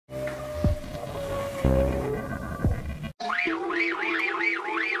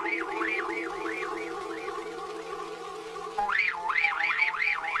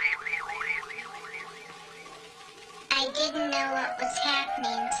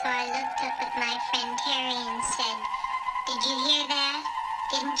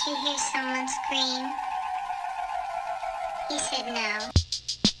signal.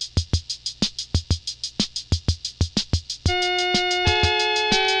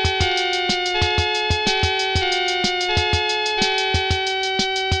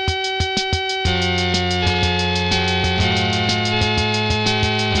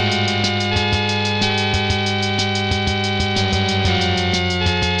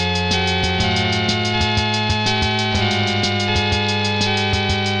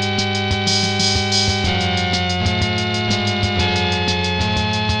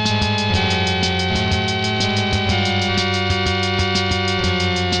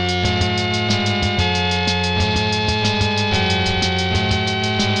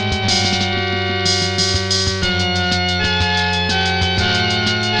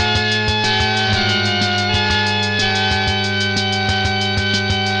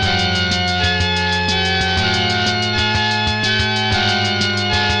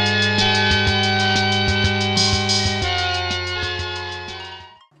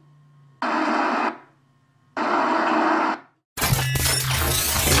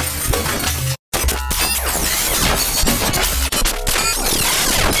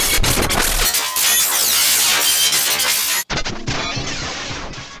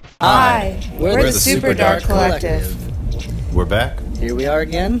 Hi, we're the Super Dark Collective. We're back. Here we are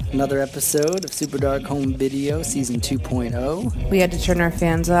again, another episode of Super Dark Home Video, Season 2.0. We had to turn our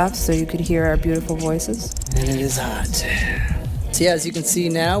fans off so you could hear our beautiful voices. And it is hot. So yeah, as you can see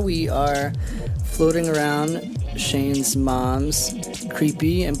now, we are floating around Shane's mom's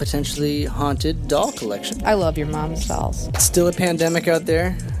creepy and potentially haunted doll collection. I love your mom's dolls. It's still a pandemic out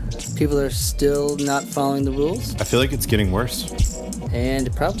there. People are still not following the rules. I feel like it's getting worse. And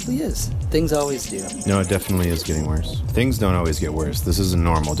it probably is. Things always do. No, it definitely is getting worse. Things don't always get worse. This isn't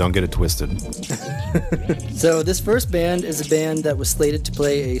normal. Don't get it twisted. So this first band is a band that was slated to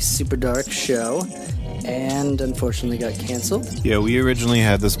play a super dark show and unfortunately got canceled. Yeah, we originally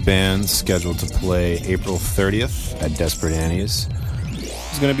had this band scheduled to play April 30th at Desperate Annie's.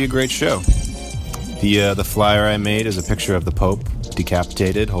 It's going to be a great show. The flyer I made is a picture of the Pope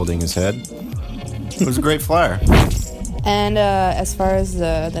decapitated, holding his head. It was a great flyer. And as far as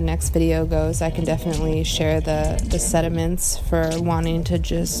the next video goes, I can definitely share the sentiments for wanting to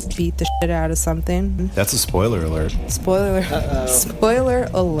just beat the shit out of something. That's a spoiler alert. Spoiler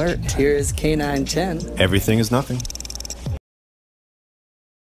alert. Here is Canine 10. Everything is nothing.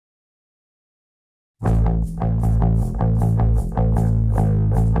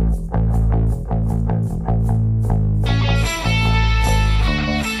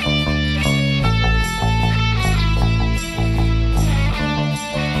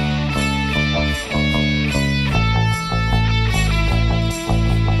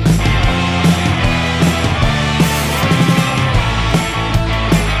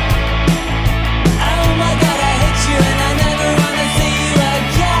 Oh my God, I hate you.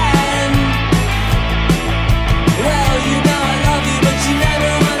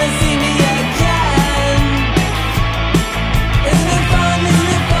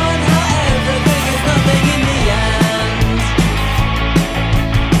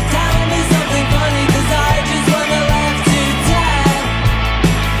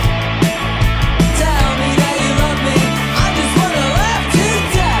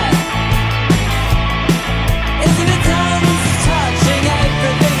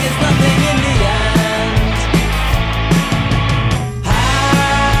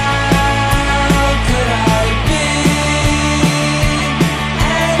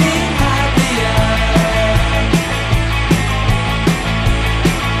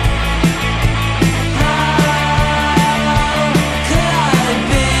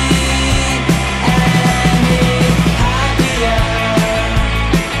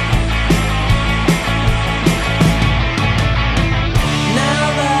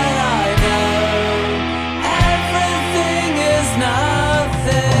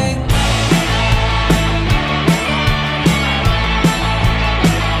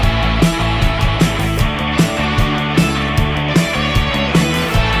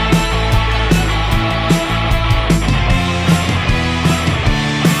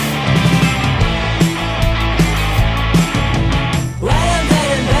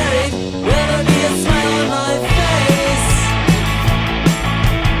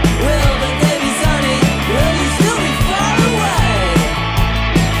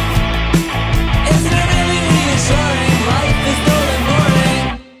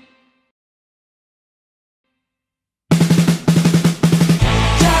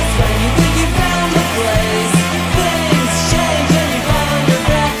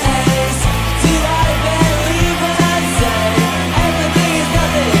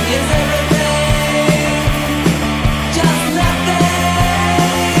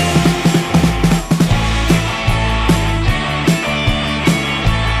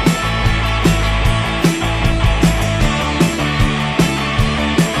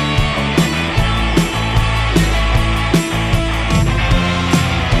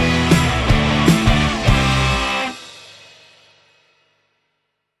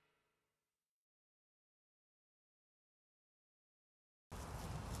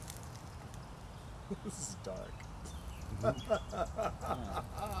 This is dark.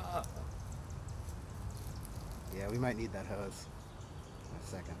 Yeah, we might need that hose in a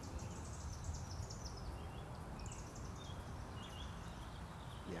second.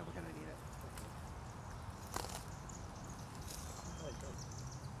 Yeah, we're gonna need it.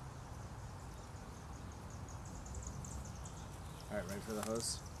 Alright, ready for the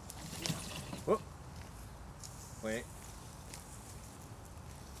hose? Whoop. Wait.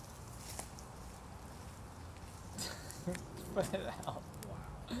 Put it out. Wow.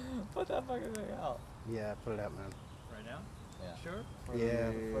 Put that fucking thing out. Yeah, put it out, man. Right now? Yeah. Sure?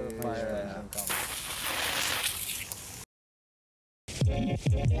 Yeah. For the fire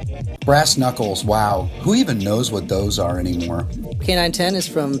Brass knuckles, wow. Who even knows what those are anymore? Canine 10 is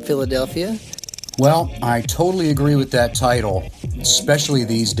from Philadelphia. Well, I totally agree with that title, especially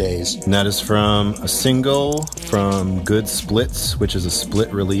these days. And that is from a single from Good Splits, which is a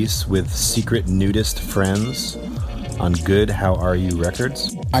split release with Secret Nudist Friends on Good How Are You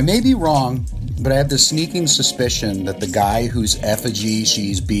Records. I may be wrong, but I have the sneaking suspicion that the guy whose effigy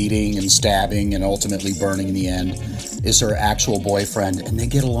she's beating and stabbing and ultimately burning in the end is her actual boyfriend, and they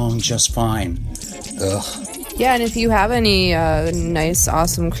get along just fine. Ugh. Yeah, and if you have any nice,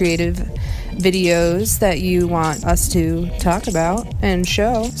 awesome, creative videos that you want us to talk about and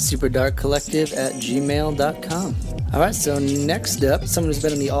show, superdarkcollective@gmail.com. Alright, so next up, someone who's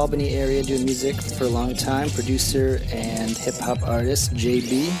been in the Albany area doing music for a long time, producer and hip-hop artist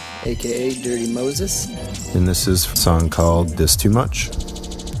JB, aka Dirty Moses. And this is a song called This Too Much.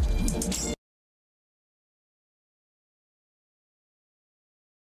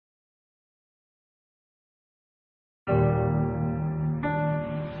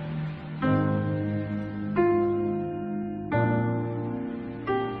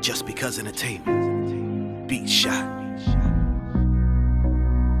 Just because entertainment, beat shot.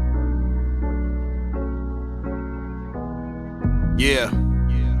 Yeah.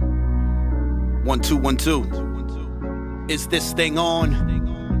 1 2 1 2. Is this thing on?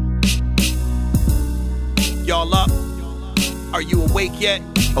 Y'all up? Are you awake yet?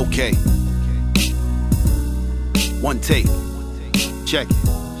 Okay. One take. Check it.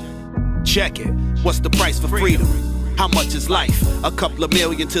 Check it. What's the price for freedom? How much is life? A couple of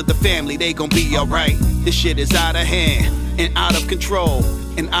million to the family, they gon' be alright. This shit is out of hand and out of control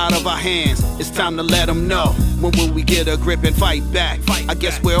and out of our hands. It's time to let them know. When will we get a grip and fight back? I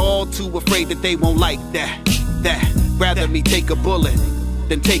guess we're all too afraid that they won't like that. Rather me take a bullet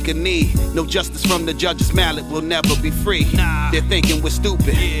than take a knee. No justice from the judge's mallet, will never be free. They're thinking we're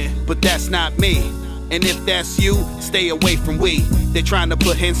stupid, but that's not me. And if that's you, stay away from we. They're trying to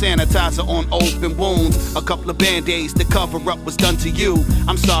put hand sanitizer on open wounds. A couple of band-aids to cover up what's done to you.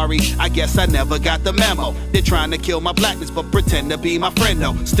 I'm sorry, I guess I never got the memo. They're trying to kill my blackness, but pretend to be my friend,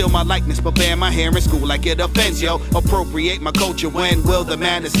 though. Steal my likeness, but ban my hair in school like it offends, yo. Appropriate my culture, when will the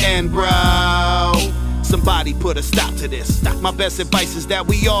madness end, bro? Somebody put a stop to this. My best advice is that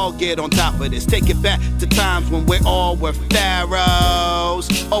we all get on top of this. Take it back to times when we all were pharaohs,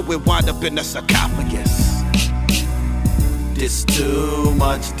 or we wind up in the sarcophagus. This too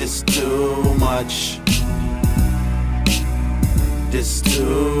much, this too much. This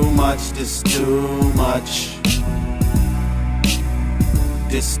too much, this too much.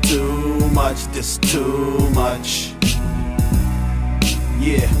 This too much, this too much.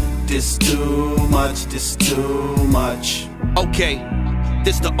 Yeah. This too much, this too much. Okay,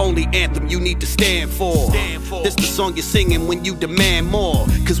 this the only anthem you need to stand for. This the song you're singing when you demand more.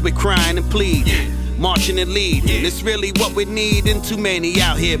 Cause we're crying and pleading, marching and leading. It's really what we need, and too many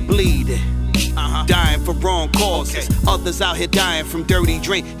out here bleeding. Dying for wrong causes. Others out here dying from dirty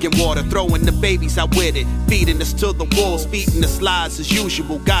drinking water. Throwing the babies out with it, feeding us to the wolves, feeding us lies as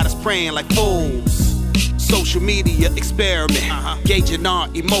usual. Got us praying like fools. Social media experiment, gauging our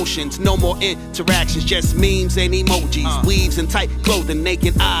emotions. No more interactions, just memes and emojis. Weaves and tight clothing,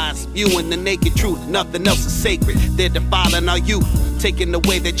 naked eyes, viewing the naked truth. Nothing else is sacred. They're defiling our youth, taking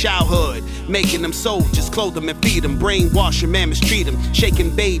away their childhood, making them soldiers, clothe them and feed them, brainwash them and mistreat them.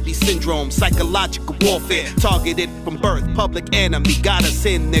 Shaking baby syndrome, psychological warfare, targeted from birth. Public enemy got us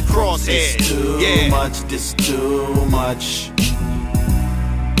in their crosshairs. This too much, this too much.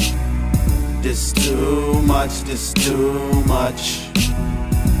 This too much, this too much.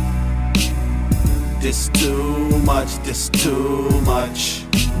 This too much, this too much.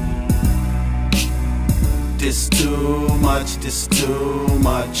 This too much, this too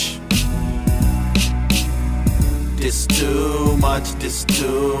much. This too much, this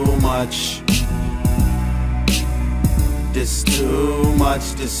too much. This too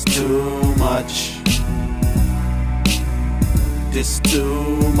much, this too much. This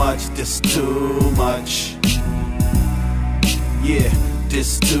too much, this too much. Yeah,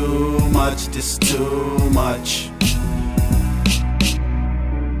 this too much, this too much.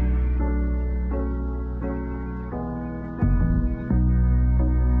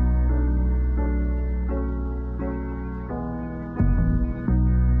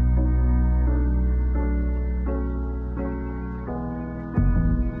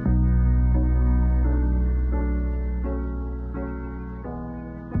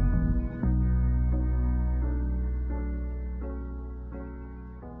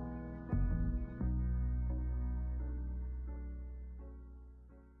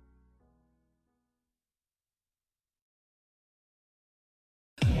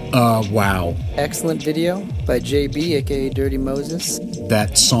 Wow. Excellent video by JB, aka Dirty Moses.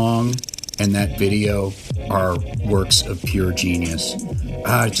 That song and that video are works of pure genius.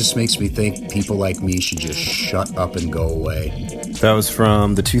 It just makes me think people like me should just shut up and go away. That was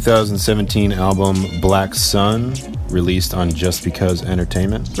from the 2017 album Black Sun, released on Just Because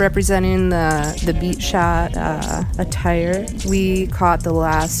Entertainment. Representing the Beat Shot attire. We caught the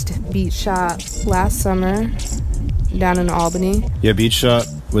last Beat Shot last summer down in Albany. Yeah, Beat Shot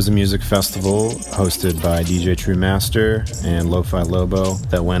was a music festival hosted by DJ True Master and Lo-Fi Lobo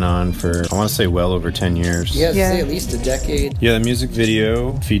that went on for, I want to say, well over 10 years. Yeah, Yeah. say at least a decade. Yeah, the music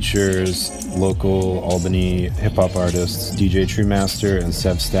video features local Albany hip-hop artists DJ True Master and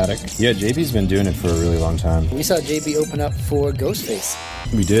Seb Static. Yeah, JB's been doing it for a really long time. We saw JB open up for Ghostface,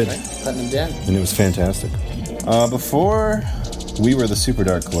 We did, right? Putting him down. and it was fantastic. Before we were the Super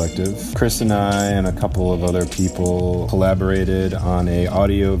Dark Collective, Chris and I and a couple of other people collaborated on a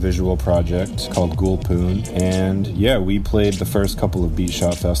audio-visual project called Ghoul, Poon, and yeah, we played the first couple of Beat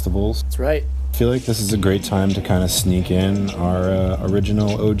Shot festivals. That's right. I feel like this is a great time to kind of sneak in our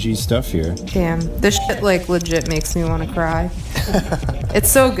original OG stuff here. Damn, this shit like legit makes me want to cry.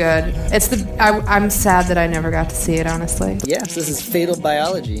 It's so good. I'm sad that I never got to see it, honestly. Yes, this is Fatal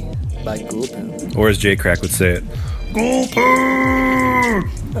Biology by Ghoul. Or as Jay Crack would say it, Ghoul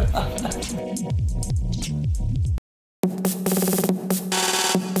Poon!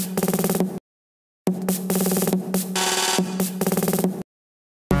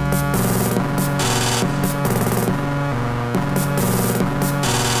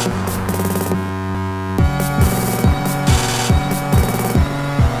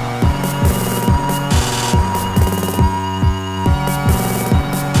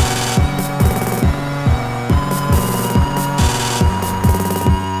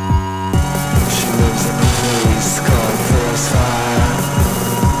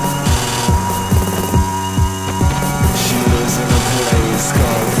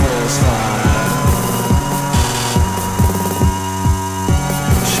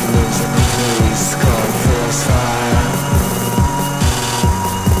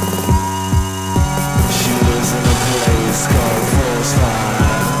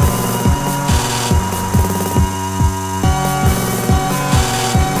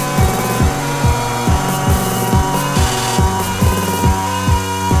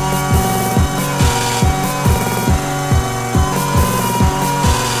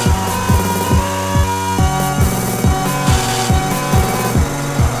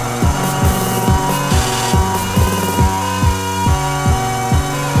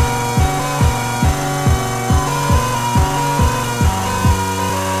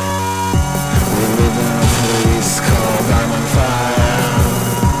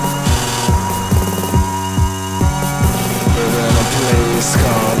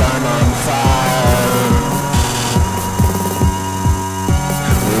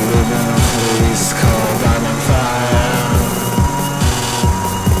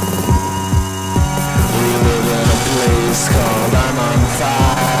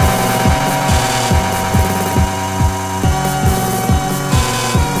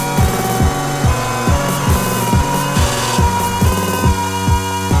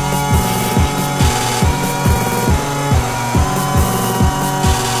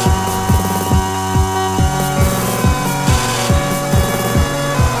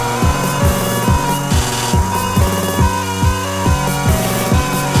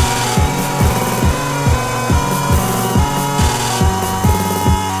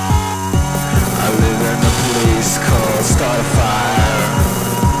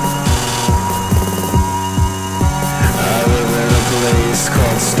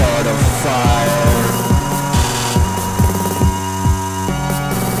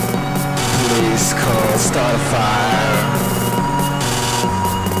 start a fire.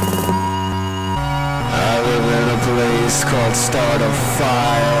 I live in a place called Start a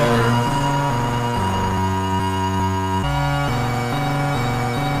Fire.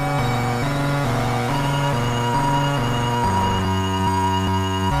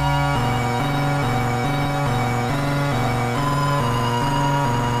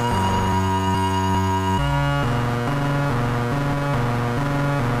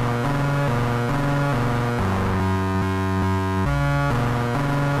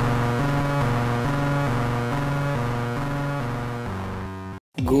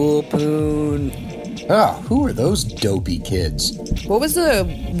 Ghoul, Poon. Ah, who are those dopey kids? What was the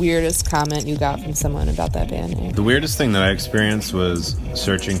weirdest comment you got from someone about that band name? The weirdest thing that I experienced was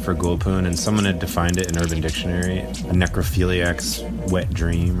searching for Ghoulpoon, and someone had defined it in Urban Dictionary, a necrophiliac's wet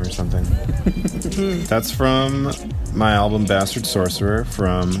dream or something. That's from my album Bastard Sorcerer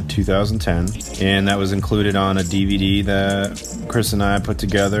from 2010, and that was included on a DVD that Chris and I put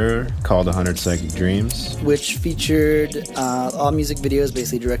together called 100 Psychic Dreams. Which featured all music videos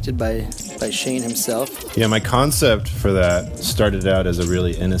basically directed by Shane himself. Yeah, my concept for that started out as a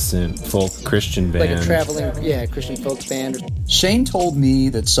really innocent folk Christian band. Like a traveling, Christian folk band. Shane told me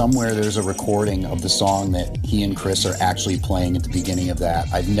that somewhere there's a recording of the song that he and Chris are actually playing at the beginning of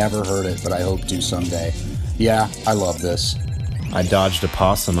that. I've never heard it, but I hope to someday. Yeah, I love this. I dodged a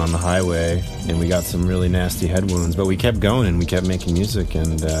possum on the highway, and we got some really nasty head wounds, but we kept going and we kept making music,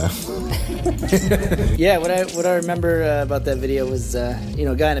 and Yeah, what I remember about that video was a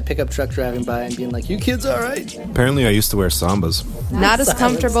guy in a pickup truck driving by and being like, "You kids all right?" apparently I used to wear sambas. Not as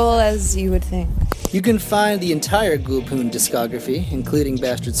comfortable as you would think. You can find the entire Ghoulpoon discography, including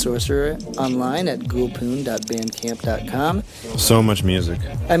Bastard Sorcerer, online at ghoulpoon.bandcamp.com. So much music.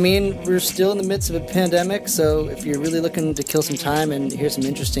 I mean, we're still in the midst of a pandemic, so if you're really looking to kill some time and hear some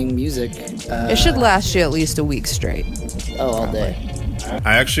interesting music... it should last you at least a week straight. Oh, all day.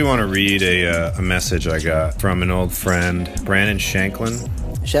 I actually want to read a message I got from an old friend, Brandon Shanklin.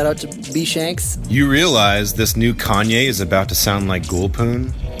 Shout out to B. Shanks. You realize this new Kanye is about to sound like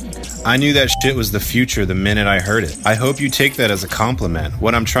Ghoulpoon? I knew that shit was the future the minute I heard it. I hope you take that as a compliment.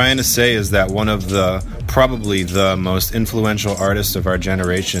 What I'm trying to say is that one of the, probably the most influential artists of our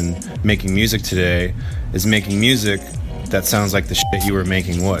generation making music today is making music that sounds like the shit you were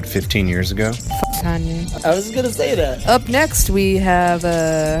making, 15 years ago? Kanye. I was gonna say that. Up next, we have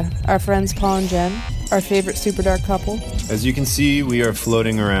our friends Paul and Jen, our favorite super dark couple. As you can see, we are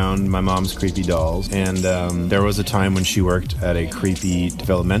floating around my mom's creepy dolls, and there was a time when she worked at a creepy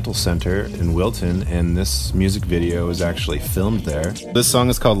developmental center in Wilton, and this music video was actually filmed there. This song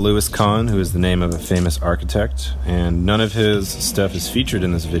is called Louis Kahn, who is the name of a famous architect, and none of his stuff is featured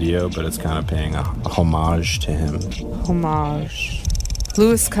in this video, but it's kind of paying a homage to him. Homage.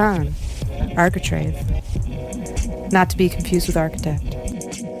 Louis Kahn, Architrave. Not to be confused with architect.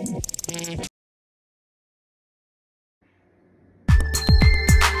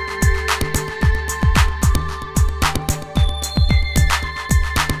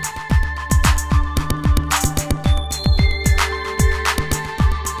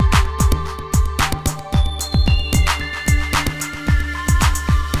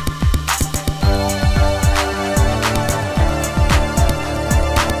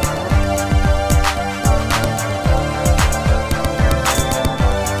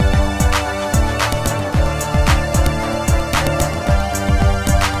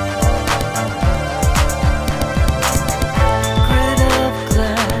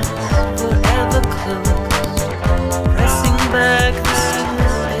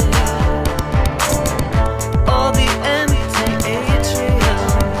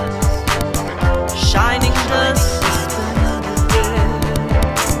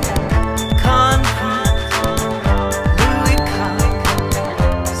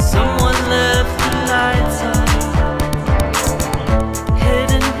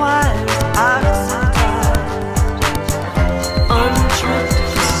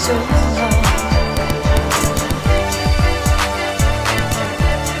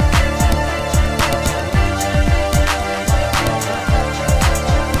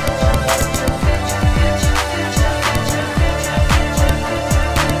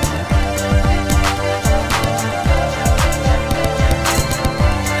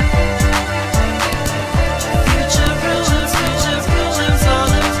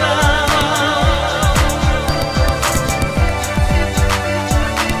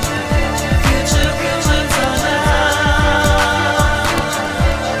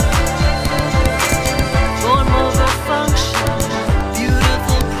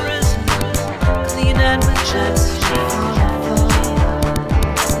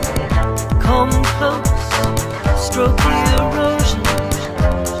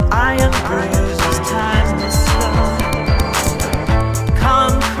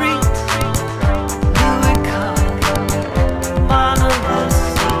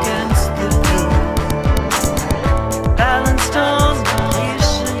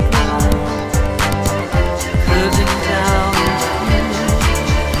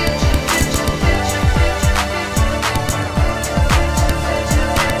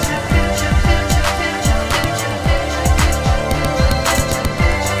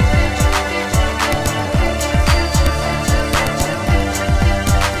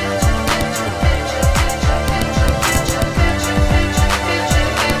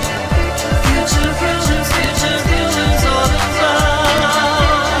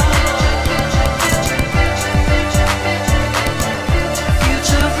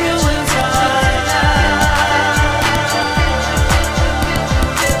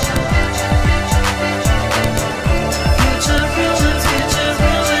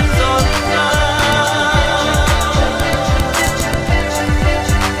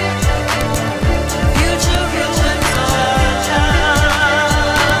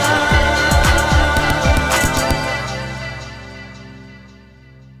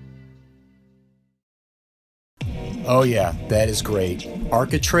 Oh yeah, that is great.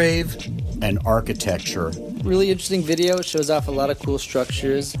 Architrave and architecture. Really interesting video. It shows off a lot of cool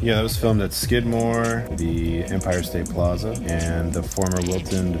structures. Yeah, that was filmed at Skidmore, the Empire State Plaza, and the former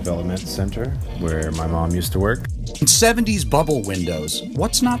Wilton Development Center, where my mom used to work. 70s bubble windows.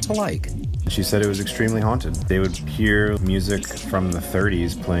 What's not to like? She said it was extremely haunted. They would hear music from the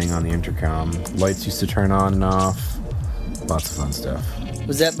 30s playing on the intercom. Lights used to turn on and off. Lots of fun stuff.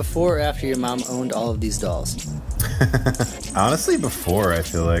 Was that before or after your mom owned all of these dolls? Honestly, before, I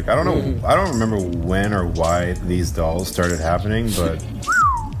feel like. I don't know. I don't remember when or why these dolls started happening, but...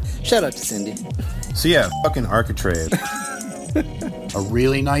 Shout out to Cindy. So yeah, fucking Architrave. A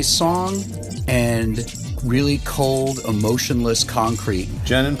really nice song and really cold, emotionless concrete.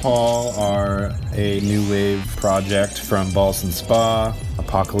 Jen and Paul are a new wave project from Ballston Spa,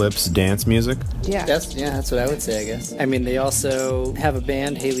 apocalypse dance music. Yeah. That's what I would say, I guess. I mean, they also have a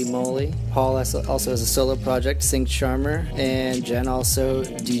band, Haley Moley. Paul also has a solo project, Sync Charmer. And Jen also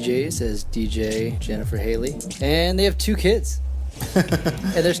DJs as DJ Jennifer Haley. And they have 2 kids.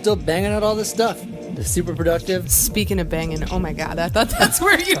 And they're still banging out all this stuff. They're super productive. Speaking of banging, oh my god, I thought that's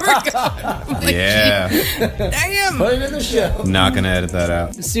where you were going. Like, Yeah. Damn! Put it in the show. Not gonna edit that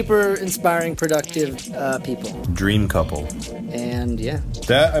out. Super inspiring, productive people. Dream couple. And yeah.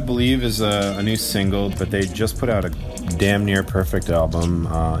 That, I believe, is a new single, but they just put out a damn near perfect album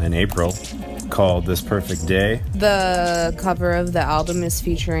in April called This Perfect Day. The cover of the album is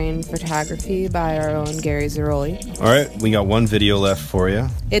featuring photography by our own Gary Zeroli. All right, we got one video left for you.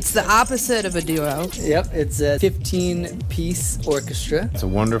 It's the opposite of a duo. Yep, it's a 15-piece orchestra. It's a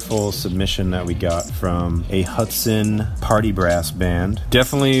wonderful submission that we got from a Hudson party brass band.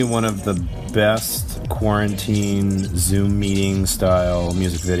 Definitely one of the best quarantine Zoom meeting style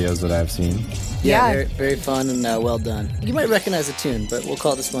music videos that I've seen. Yeah, very, very fun and well done. You might recognize the tune, but we'll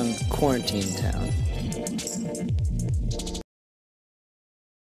call this one Quarantine Town.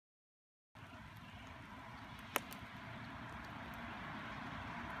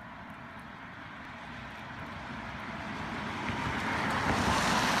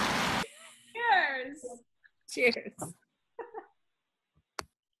 Cheers.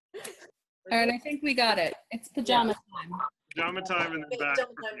 All right, I think we got it. It's pajama time. Pajama time in the back.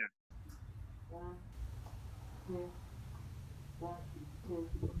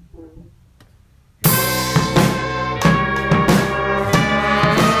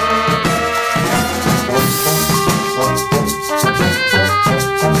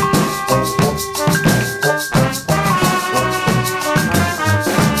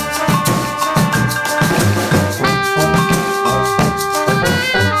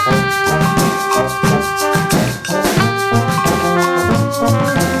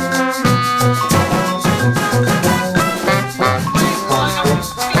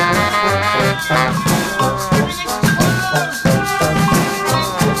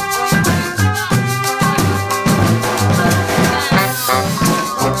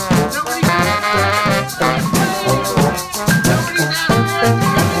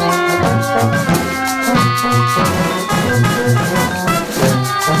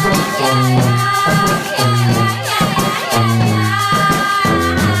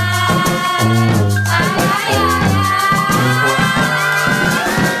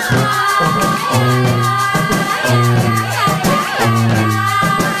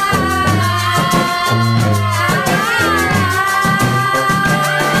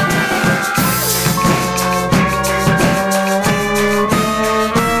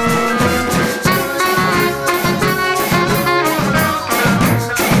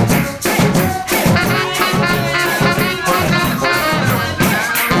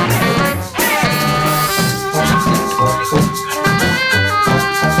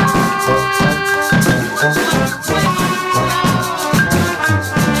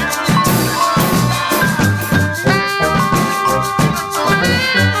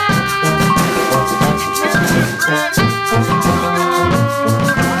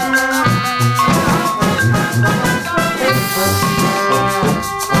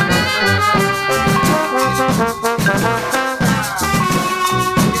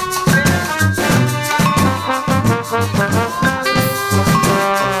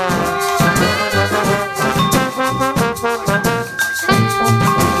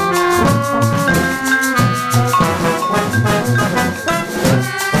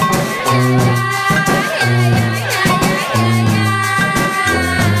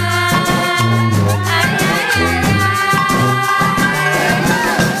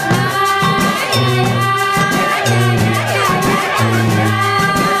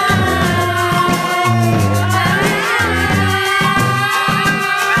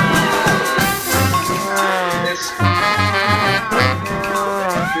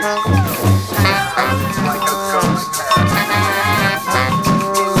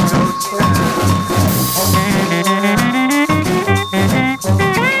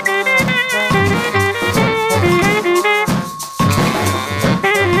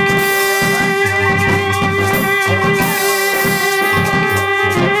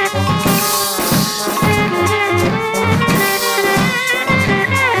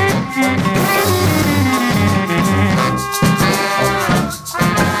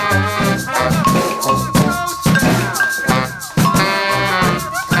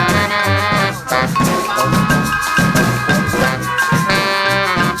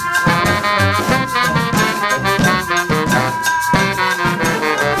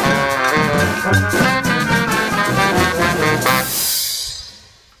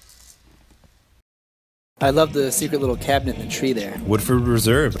 I love the secret little cabinet in the tree there. Woodford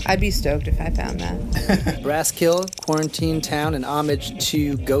Reserve. I'd be stoked if I found that. Brasskill, Quarantine Town, an homage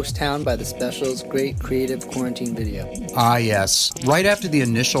to Ghost Town by the Specials. Great creative quarantine video. Ah, yes. Right after the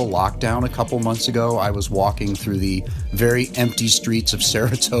initial lockdown a couple months ago, I was walking through the very empty streets of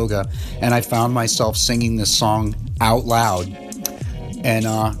Saratoga, and I found myself singing this song out loud. And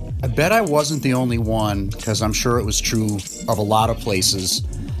I bet I wasn't the only one, because I'm sure it was true of a lot of places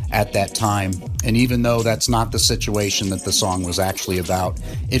at that time. And even though that's not the situation that the song was actually about,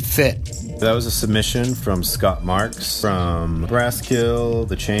 it fit. That was a submission from Scott Marks from Brasskill,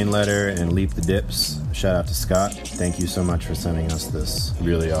 The Chain Letter, and Leap the Dips. Shout out to Scott. Thank you so much for sending us this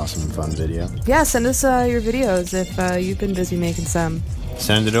really awesome, fun video. Yeah, send us your videos if you've been busy making some.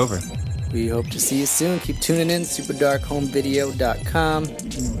 Send it over. We hope to see you soon. Keep tuning in, superdarkhomevideo.com.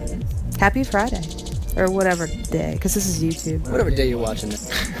 Happy Friday. Or whatever day, because this is YouTube. Whatever day you're watching this.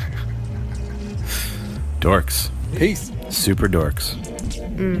 Dorks. Peace. Super dorks.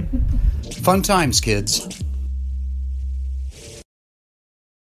 Fun times, kids.